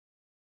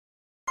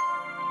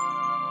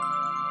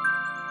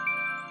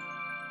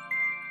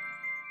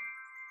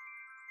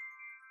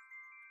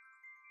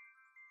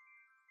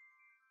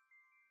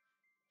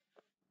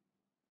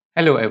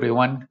Hello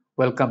everyone,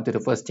 welcome to the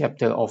first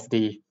chapter of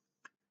the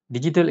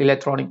Digital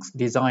Electronics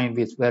Design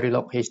with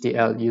Verilog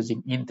HDL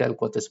using Intel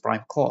Quartus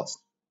Prime course.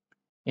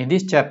 In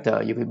this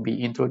chapter, you will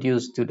be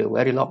introduced to the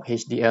Verilog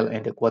HDL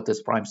and the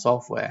Quartus Prime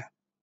software.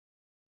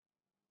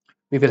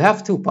 We will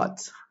have two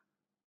parts: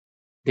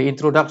 the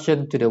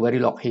introduction to the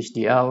Verilog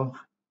HDL,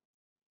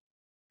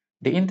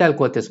 the Intel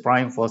Quartus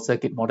Prime for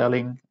circuit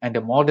modeling, and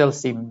the model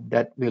sim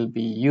that will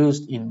be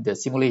used in the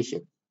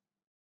simulation.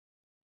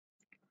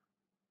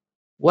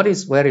 What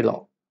is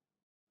Verilog?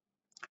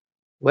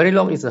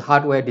 Verilog is a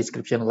hardware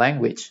description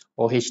language,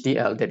 or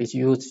HDL, that is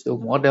used to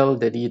model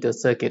the digital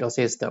circuit or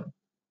system.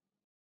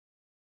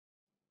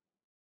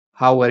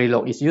 How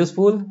Verilog is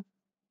useful?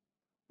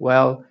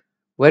 Well,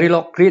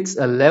 Verilog creates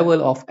a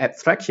level of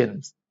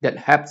abstraction that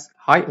helps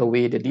hide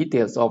away the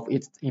details of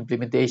its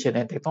implementation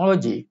and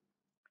technology.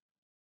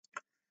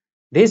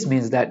 This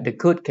means that the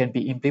code can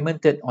be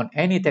implemented on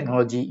any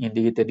technology in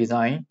digital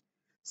design,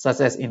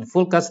 such as in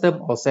full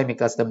custom or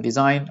semi-custom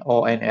design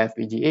or an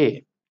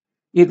FPGA.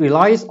 It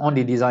relies on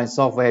the design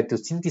software to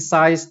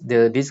synthesize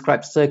the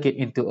described circuit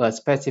into a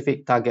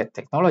specific target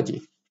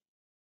technology.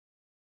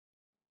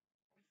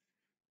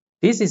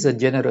 This is a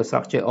general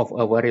structure of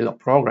a Verilog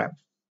program,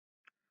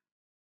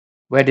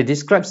 where the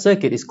described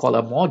circuit is called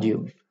a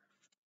module.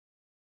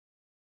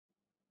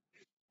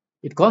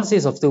 It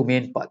consists of two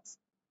main parts.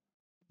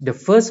 The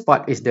first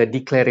part is the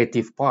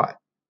declarative part,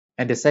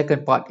 and the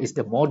second part is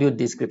the module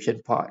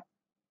description part.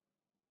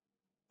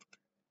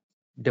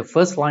 The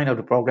first line of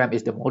the program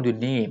is the module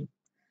name,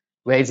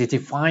 where it is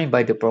defined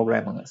by the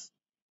programmers.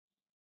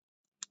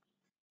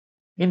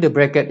 In the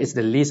bracket is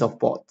the list of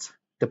ports.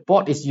 The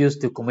port is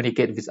used to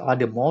communicate with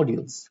other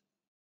modules.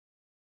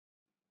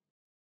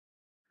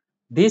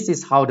 This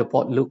is how the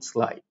port looks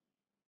like.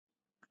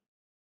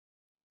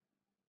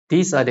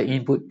 These are the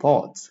input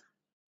ports,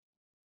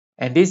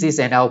 and this is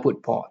an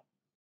output port.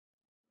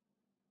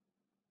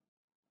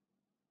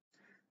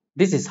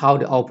 This is how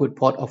the output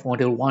port of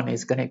Module 1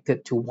 is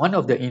connected to one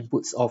of the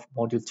inputs of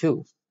Module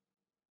 2.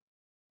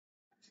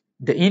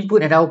 The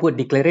input and output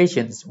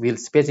declarations will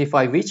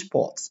specify which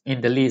ports in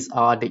the list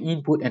are the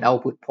input and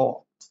output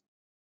ports.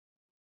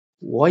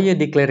 Wire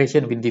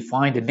declaration will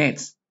define the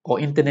next or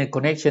internet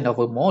connection of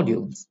a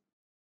module.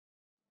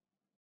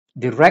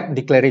 The rect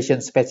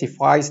declaration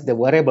specifies the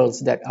variables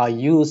that are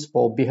used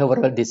for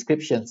behavioral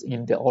descriptions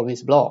in the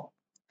always block.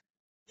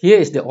 Here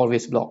is the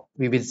always block.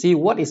 We will see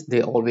what is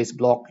the always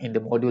block in the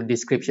module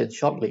description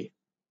shortly.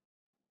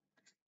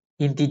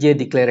 Integer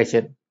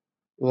declaration,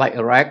 like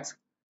a rect,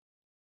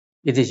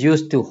 it is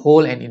used to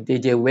hold an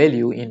integer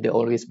value in the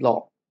always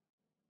block.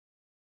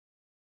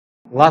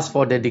 Last,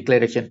 for the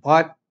declaration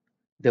part,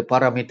 the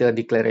parameter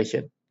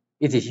declaration.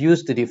 It is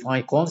used to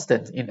define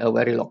constants in a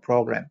Verilog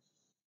program.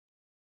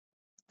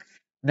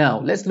 Now,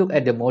 let's look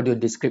at the module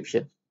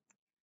description.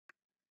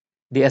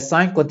 The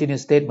assign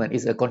continuous statement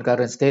is a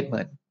concurrent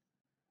statement,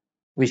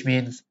 which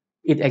means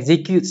it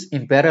executes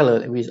in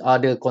parallel with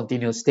other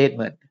continuous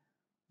statement.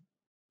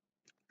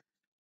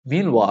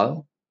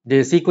 Meanwhile,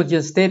 the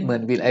sequential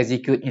statement will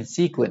execute in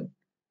sequence,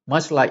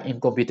 much like in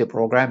computer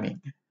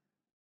programming.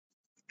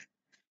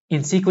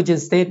 In sequential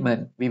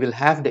statement, we will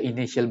have the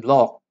initial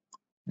block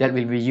that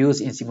will be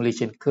used in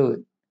simulation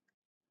code,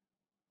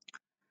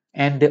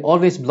 and the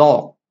always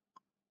block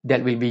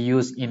that will be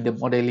used in the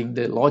modeling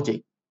the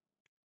logic.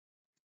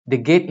 The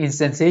gate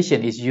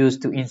instantiation is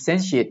used to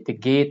instantiate the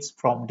gates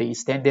from the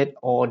standard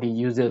or the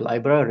user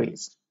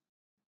libraries.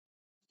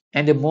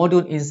 And the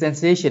module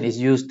instantiation is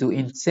used to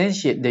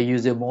instantiate the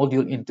user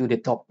module into the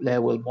top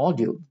level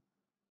module.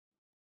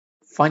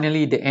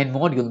 Finally, the end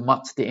module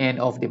marks the end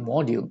of the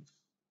module.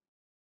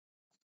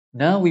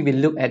 Now we will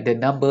look at the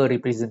number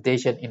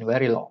representation in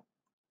Verilog.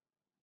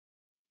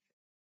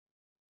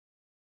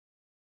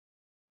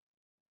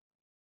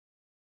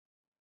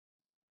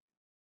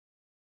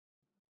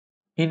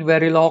 In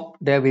Verilog,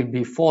 there will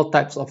be four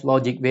types of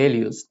logic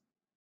values.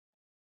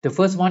 The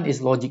first one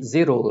is logic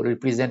 0,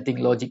 representing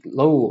logic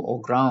low or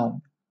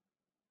ground.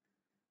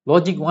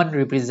 Logic 1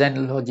 represents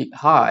logic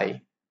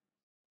high.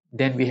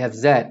 Then we have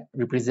Z,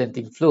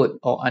 representing float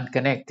or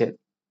unconnected.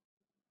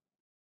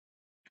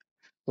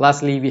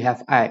 Lastly, we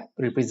have ACK,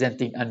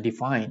 representing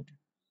undefined.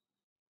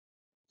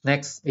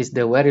 Next is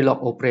the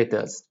Verilog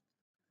operators.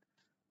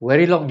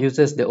 Verilog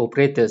uses the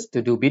operators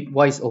to do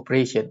bitwise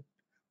operation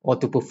or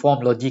to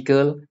perform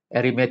logical,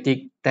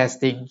 arithmetic,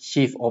 testing,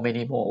 shift, or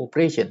many more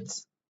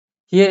operations.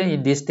 Here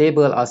in this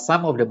table are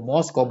some of the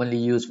most commonly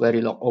used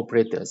Verilog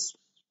operators.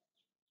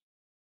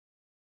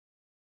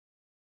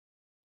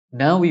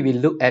 Now we will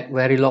look at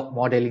Verilog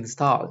modeling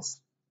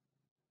styles.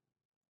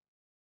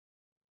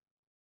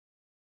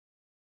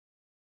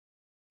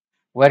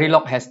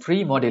 Verilog has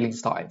three modeling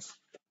styles.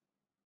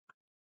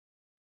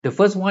 The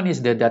first one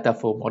is the data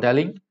flow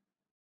modeling.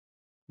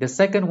 The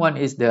second one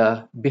is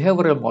the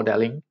behavioral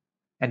modeling.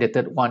 And the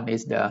third one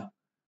is the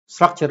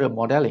structural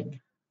modeling.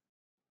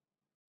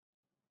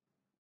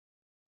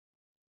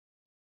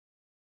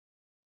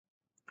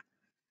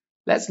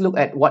 Let's look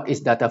at what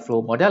is data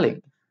flow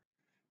modeling.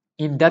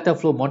 In data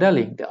flow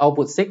modeling, the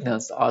output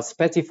signals are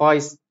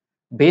specified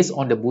based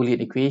on the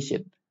Boolean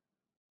equation.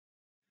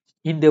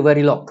 In the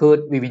Verilog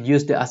code, we will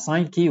use the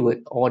assign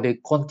keyword or the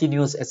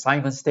continuous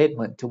assignment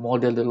statement to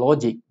model the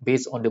logic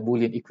based on the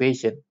Boolean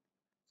equation.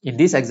 In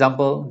this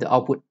example, the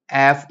output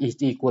f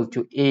is equal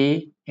to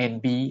a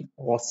and b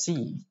or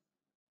c.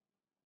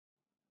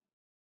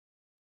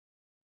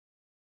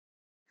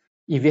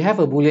 If we have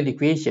a Boolean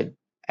equation,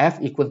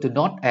 f equal to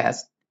not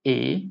as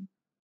a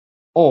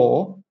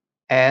or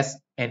as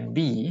and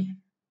b,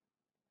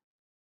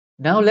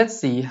 now let's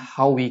see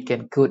how we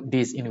can code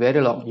this in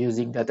Verilog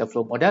using data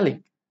flow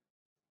modeling.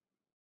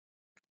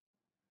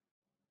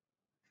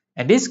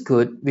 And this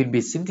code will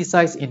be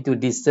synthesized into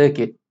this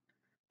circuit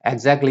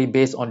exactly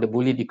based on the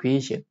Boolean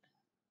equation.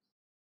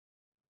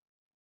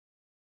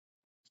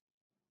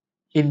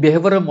 In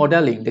behavioral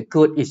modeling, the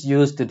code is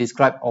used to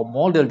describe or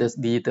model the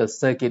digital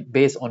circuit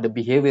based on the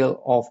behavior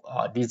of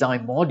a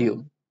design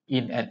module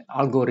in an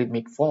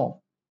algorithmic form.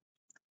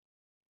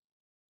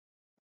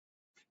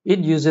 It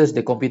uses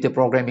the computer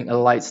programming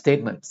alike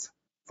statements,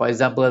 for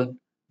example,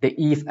 the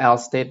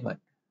if-else statement.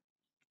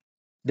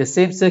 The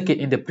same circuit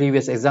in the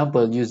previous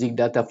example using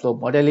data flow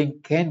modeling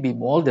can be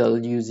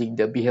modeled using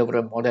the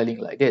behavioral modeling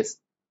like this,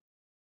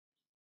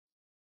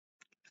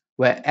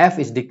 where f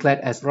is declared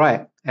as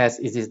right as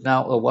it is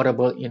now a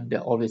variable in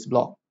the always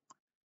block.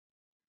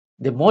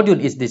 The module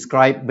is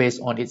described based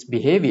on its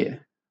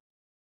behavior,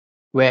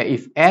 where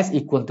if s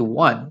equal to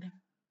 1,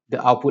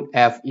 the output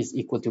f is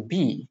equal to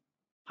b.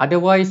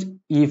 Otherwise,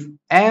 if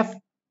f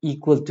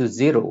equal to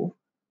 0,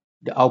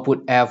 the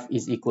output f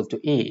is equal to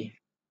a.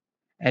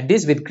 And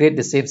this will create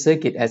the same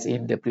circuit as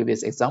in the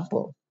previous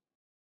example.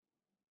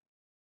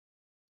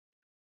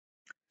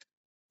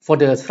 For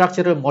the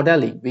structural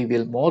modeling, we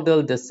will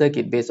model the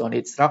circuit based on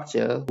its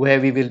structure,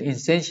 where we will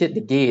instantiate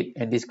the gate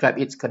and describe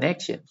its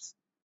connections.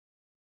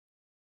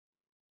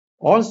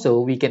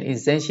 Also, we can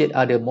instantiate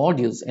other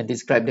modules and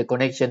describe the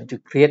connection to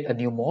create a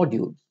new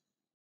module.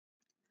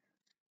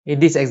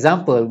 In this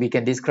example, we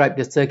can describe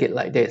the circuit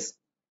like this,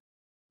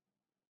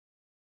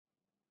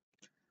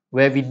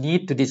 where we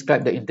need to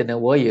describe the internal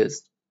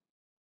wires.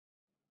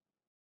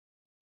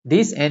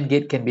 This AND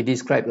gate can be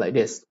described like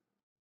this,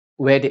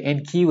 where the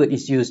AND keyword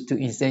is used to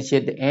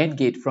instantiate the AND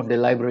gate from the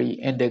library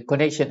and the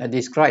connection are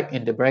described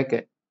in the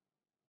bracket.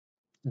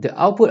 The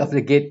output of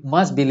the gate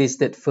must be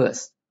listed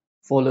first,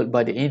 followed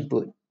by the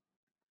input,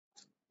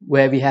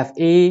 where we have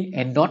A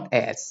and not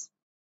S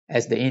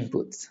as the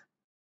inputs.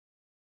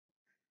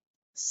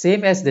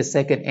 Same as the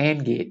second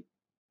AND gate,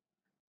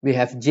 we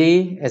have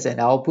J as an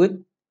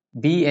output,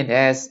 B and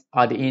S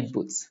are the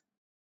inputs,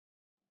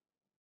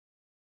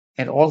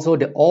 and also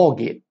the OR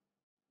gate.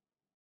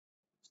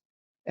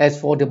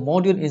 As for the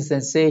module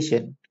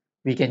instantiation,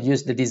 we can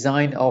use the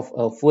design of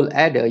a full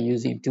adder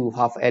using two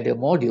half adder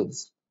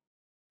modules.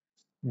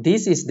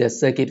 This is the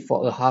circuit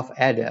for a half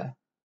adder.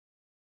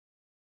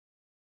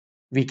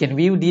 We can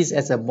view this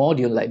as a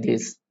module like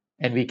this,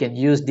 and we can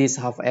use this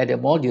half adder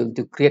module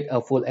to create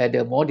a full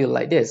adder module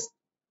like this.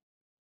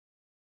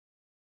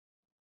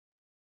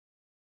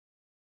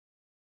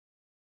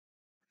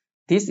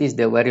 This is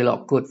the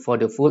Verilog code for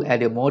the full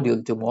adder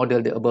module to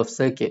model the above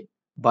circuit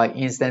by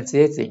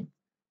instantiating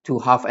two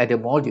half adder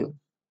modules.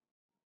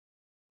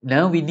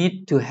 Now we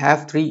need to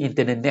have three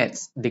internal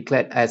nets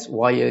declared as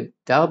wire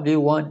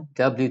W1,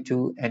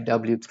 W2, and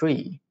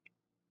W3.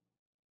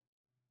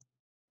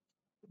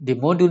 The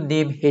module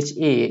name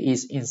HA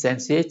is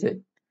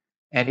instantiated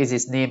and it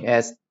is named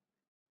as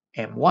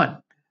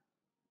M1.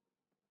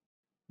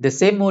 The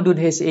same module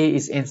HA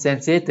is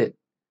instantiated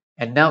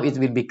and now it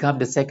will become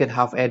the second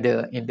half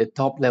adder in the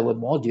top level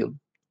module.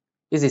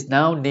 It is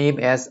now named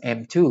as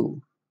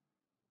M2.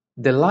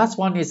 The last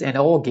one is an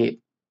OR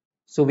gate,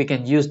 so we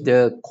can use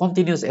the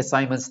continuous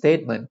assignment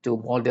statement to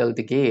model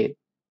the gate.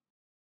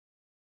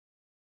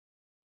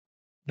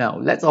 Now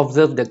let's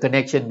observe the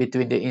connection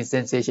between the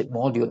instantiation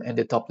module and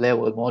the top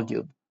level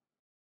module.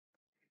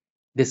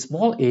 The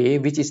small a,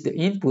 which is the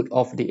input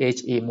of the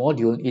HA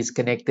module, is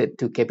connected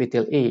to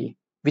capital A,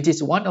 which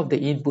is one of the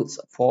inputs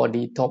for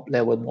the top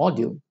level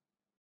module.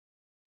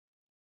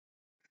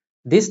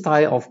 This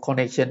style of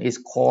connection is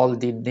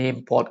called the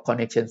name port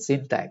connection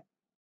syntax.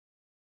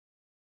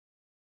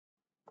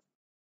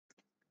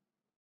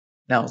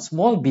 Now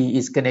small b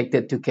is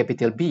connected to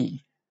capital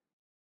B,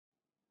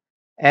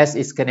 S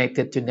is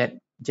connected to net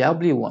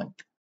W1,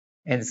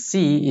 and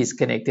C is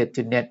connected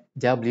to net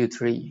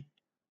W3.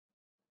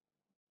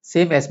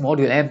 Same as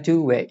module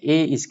M2 where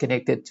A is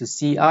connected to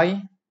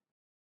CI,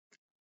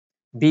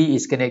 B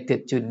is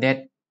connected to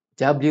net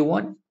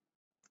W1,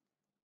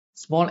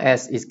 small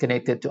s is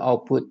connected to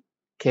output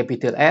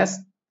capital S,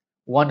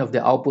 one of the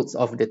outputs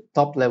of the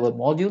top level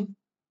module,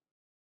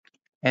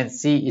 and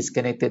C is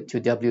connected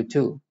to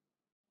W2.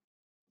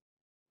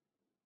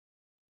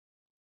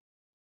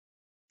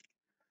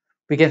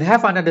 We can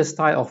have another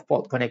style of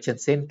port connection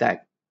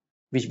syntax,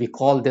 which we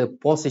call the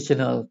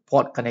positional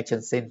port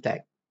connection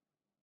syntax.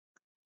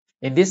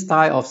 In this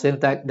style of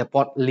syntax, the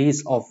port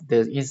list of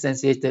the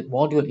instantiated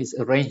module is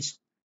arranged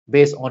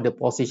based on the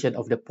position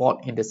of the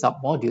port in the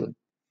submodule.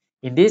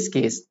 In this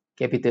case,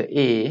 capital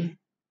A,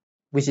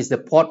 which is the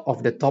port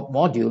of the top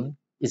module,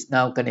 is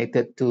now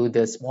connected to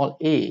the small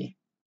a,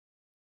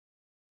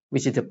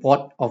 which is the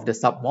port of the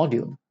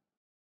submodule.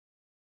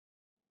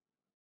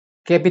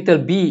 Capital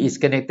B is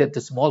connected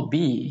to small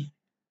b.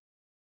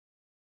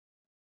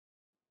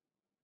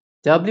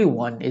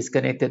 W1 is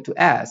connected to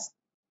S,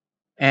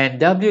 and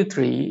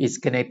W3 is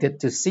connected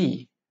to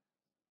C.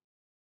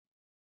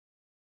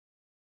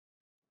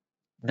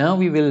 Now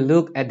we will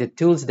look at the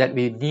tools that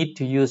we need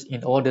to use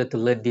in order to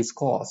learn this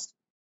course.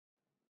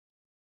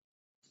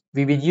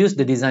 We will use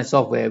the design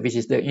software, which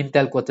is the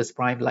Intel Quartus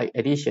Prime Lite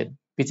Edition,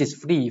 which is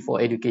free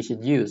for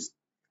education use.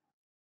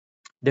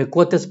 The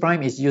Quartus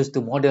Prime is used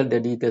to model the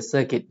digital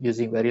circuit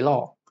using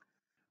Verilog.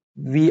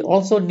 We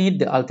also need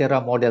the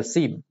Altera model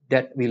sim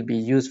that will be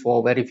used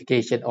for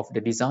verification of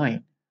the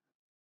design.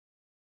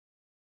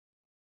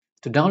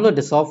 To download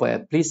the software,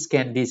 please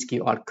scan this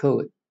QR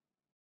code.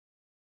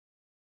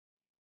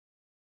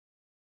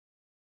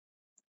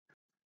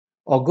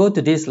 Or go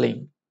to this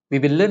link. We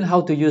will learn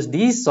how to use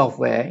this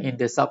software in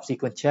the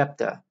subsequent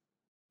chapter.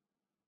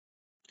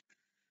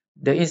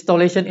 The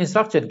installation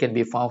instruction can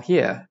be found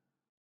here.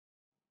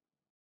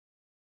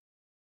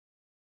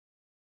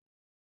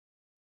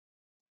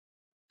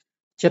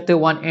 Chapter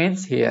 1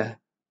 ends here.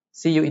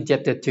 See you in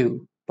Chapter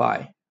 2.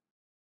 Bye.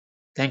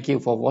 Thank you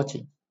for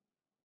watching.